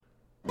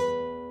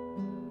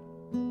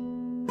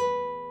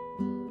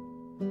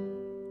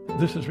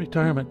This is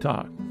Retirement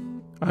Talk.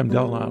 I'm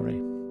Del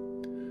Lowry.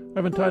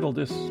 I've entitled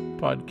this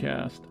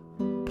podcast,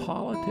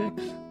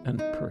 Politics and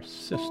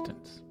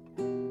Persistence.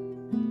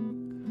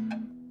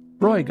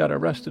 Roy got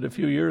arrested a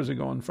few years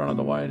ago in front of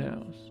the White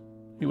House.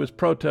 He was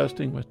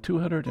protesting with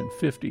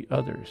 250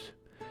 others.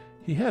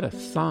 He had a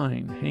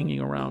sign hanging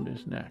around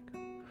his neck.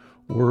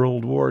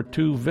 World War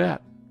II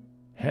vet,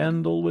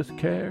 handle with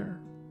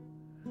care.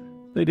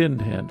 They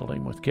didn't handle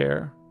him with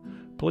care.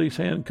 Police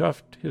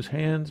handcuffed his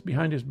hands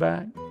behind his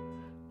back,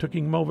 took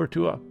him over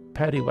to a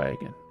paddy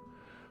wagon.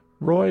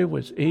 Roy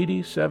was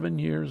 87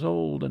 years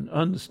old and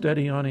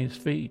unsteady on his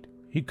feet.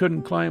 He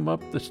couldn't climb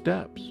up the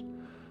steps.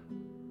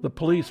 The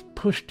police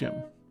pushed him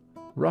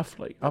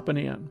roughly up and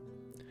in.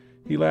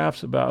 He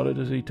laughs about it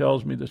as he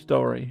tells me the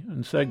story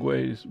and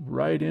segues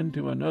right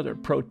into another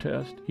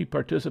protest he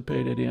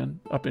participated in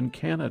up in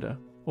Canada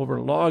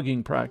over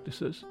logging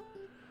practices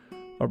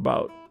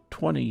about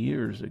 20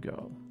 years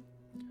ago.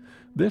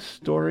 This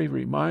story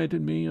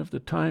reminded me of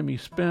the time he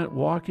spent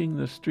walking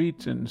the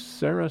streets in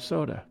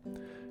Sarasota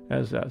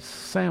as a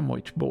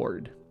sandwich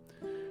board.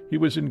 He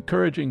was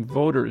encouraging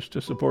voters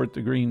to support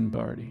the Green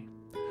Party.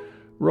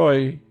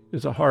 Roy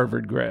is a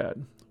Harvard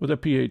grad with a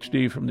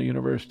PhD from the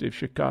University of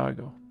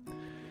Chicago.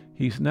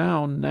 He's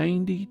now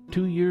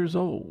 92 years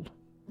old.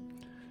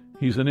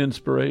 He's an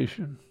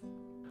inspiration.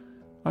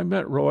 I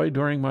met Roy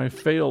during my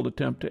failed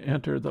attempt to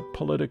enter the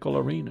political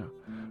arena.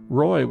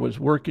 Roy was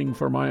working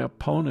for my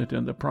opponent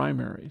in the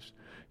primaries,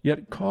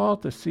 yet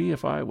called to see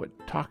if I would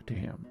talk to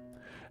him.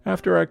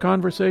 After our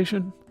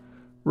conversation,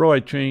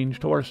 Roy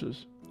changed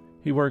horses.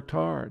 He worked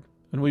hard,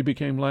 and we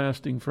became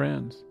lasting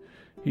friends.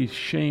 He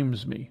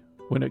shames me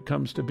when it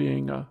comes to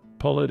being a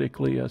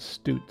politically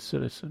astute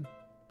citizen.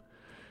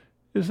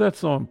 Is that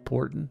so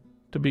important,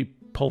 to be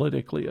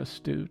politically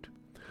astute?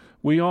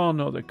 We all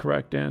know the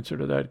correct answer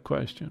to that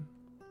question.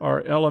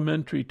 Our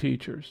elementary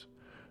teachers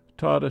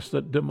taught us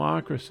that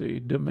democracy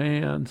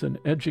demands an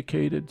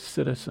educated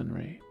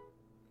citizenry.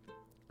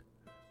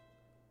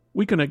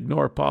 We can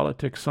ignore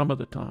politics some of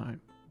the time,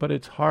 but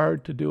it's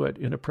hard to do it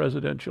in a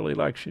presidential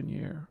election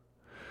year.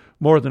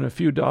 More than a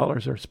few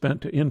dollars are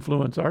spent to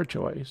influence our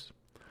choice.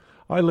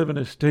 I live in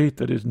a state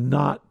that is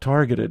not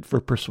targeted for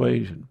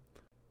persuasion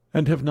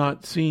and have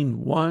not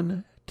seen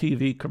one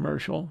TV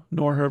commercial,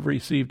 nor have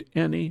received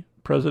any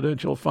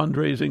presidential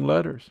fundraising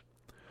letters.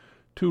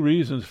 Two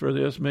reasons for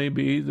this may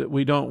be that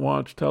we don't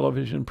watch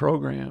television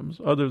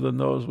programs other than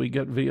those we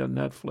get via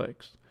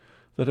Netflix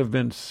that have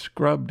been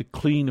scrubbed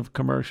clean of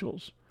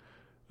commercials,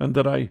 and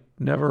that I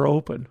never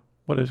open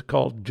what is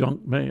called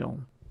junk mail.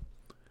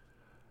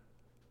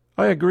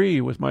 I agree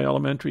with my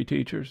elementary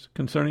teachers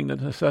concerning the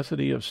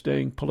necessity of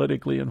staying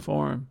politically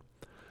informed.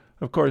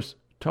 Of course,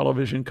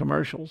 television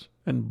commercials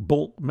and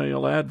bulk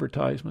mail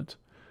advertisements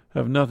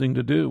have nothing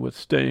to do with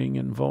staying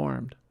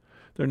informed.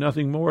 They're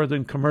nothing more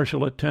than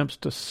commercial attempts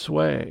to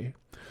sway.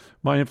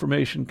 My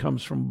information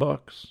comes from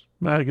books,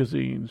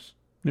 magazines,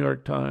 New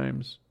York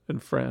Times,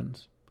 and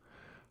friends.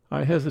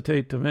 I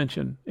hesitate to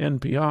mention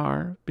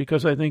NPR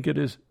because I think it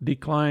has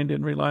declined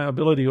in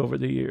reliability over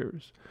the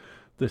years.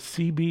 The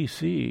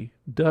CBC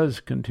does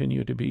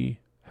continue to be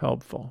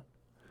helpful.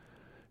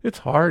 It's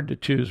hard to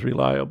choose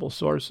reliable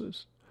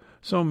sources.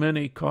 So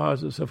many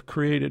causes have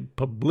created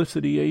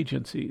publicity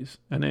agencies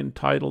and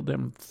entitled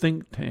them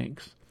think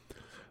tanks.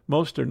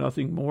 Most are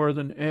nothing more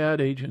than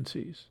ad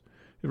agencies.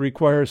 It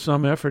requires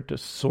some effort to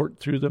sort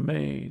through the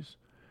maze.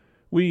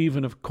 We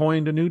even have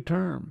coined a new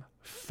term,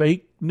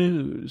 fake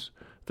news,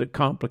 that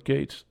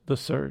complicates the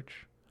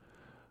search.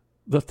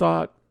 The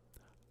thought,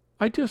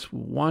 I just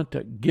want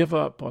to give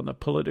up on the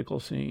political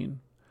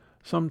scene,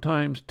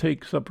 sometimes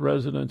takes up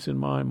residence in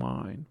my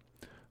mind.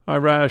 I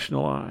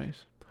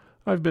rationalize.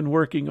 I've been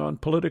working on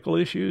political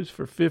issues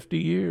for 50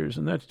 years,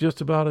 and that's just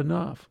about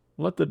enough.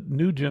 Let the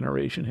new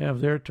generation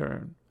have their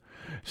turn.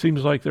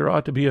 Seems like there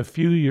ought to be a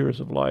few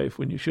years of life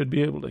when you should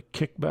be able to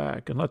kick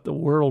back and let the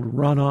world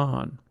run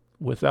on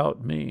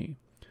without me.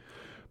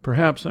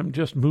 Perhaps I'm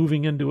just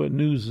moving into a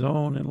new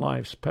zone in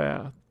life's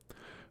path.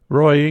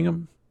 Roy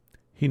Ingham,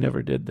 he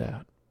never did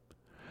that.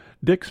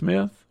 Dick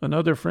Smith,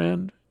 another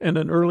friend, and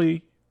an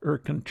earlier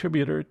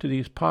contributor to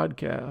these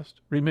podcasts,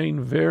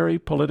 remained very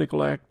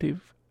politically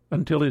active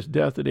until his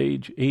death at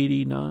age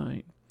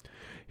 89.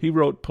 He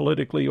wrote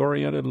politically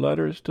oriented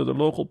letters to the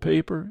local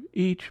paper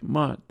each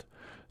month.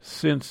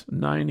 Since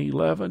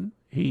 9/11,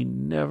 he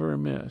never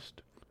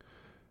missed.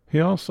 He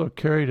also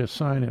carried a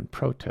sign in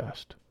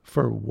protest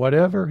for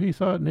whatever he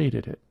thought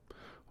needed it,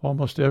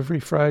 almost every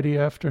Friday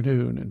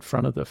afternoon in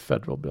front of the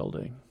Federal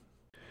Building.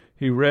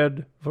 He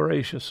read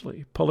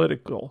voraciously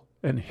political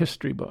and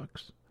history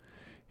books.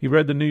 He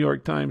read the New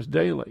York Times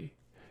daily.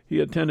 He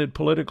attended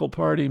political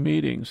party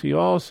meetings. He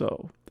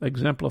also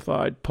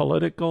exemplified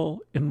political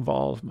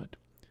involvement.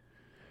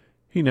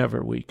 He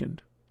never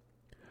weakened.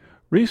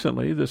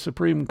 Recently, the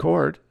Supreme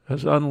Court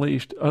has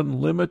unleashed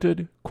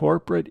unlimited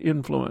corporate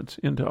influence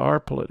into our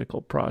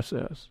political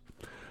process.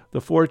 The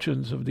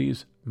fortunes of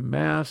these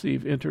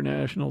massive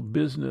international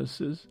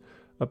businesses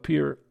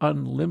appear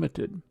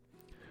unlimited.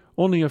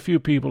 Only a few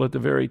people at the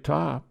very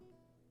top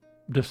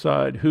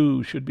decide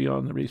who should be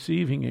on the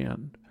receiving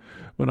end.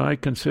 When I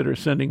consider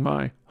sending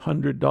my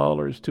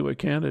 $100 to a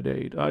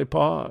candidate, I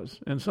pause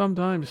and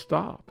sometimes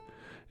stop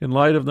in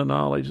light of the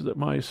knowledge that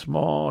my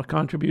small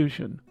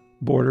contribution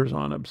borders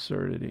on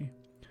absurdity.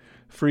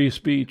 Free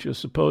speech is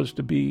supposed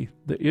to be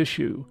the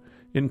issue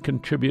in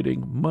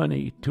contributing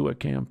money to a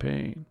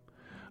campaign.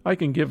 I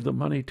can give the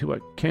money to a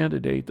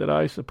candidate that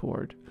I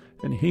support,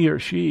 and he or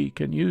she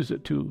can use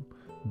it to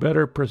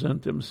better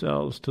present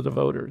themselves to the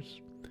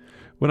voters.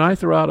 When I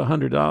throw out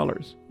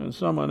 $100 and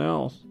someone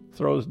else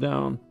throws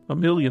down $1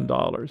 million,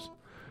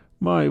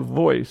 my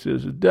voice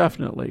is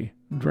definitely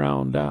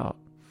drowned out.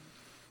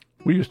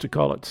 We used to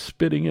call it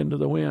spitting into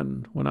the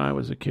wind when I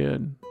was a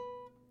kid.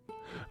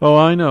 Oh,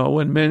 I know,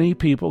 when many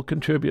people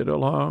contribute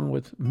along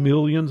with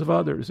millions of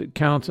others, it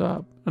counts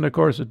up, and of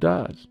course it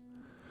does.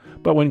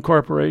 But when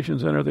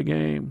corporations enter the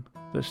game,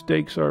 the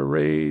stakes are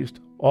raised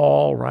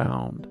all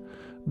round.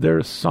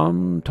 Their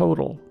sum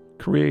total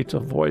creates a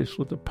voice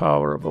with the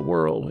power of a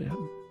whirlwind.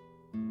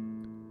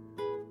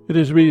 It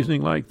is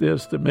reasoning like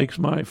this that makes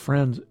my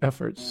friends'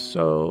 efforts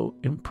so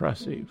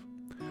impressive.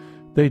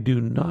 They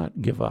do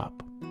not give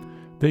up.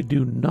 They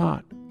do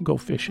not go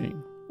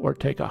fishing or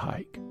take a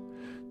hike.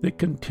 They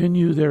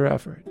continue their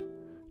effort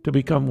to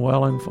become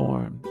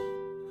well-informed.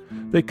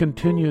 They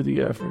continue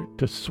the effort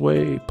to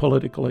sway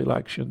political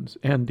elections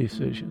and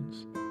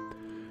decisions.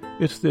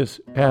 It's this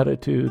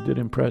attitude that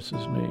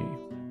impresses me.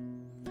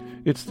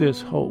 It's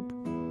this hope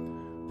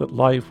that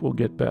life will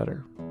get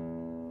better.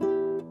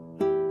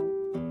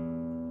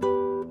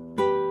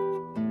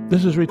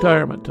 This is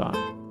Retirement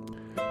Time.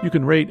 You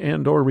can rate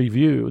and or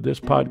review this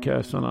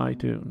podcast on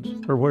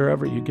iTunes or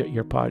wherever you get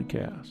your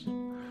podcasts.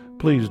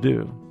 Please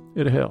do.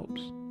 It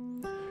helps.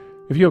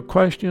 If you have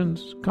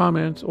questions,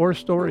 comments, or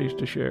stories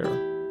to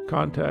share,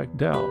 contact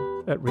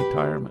Del at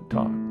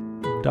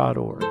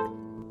retirementtalk.org.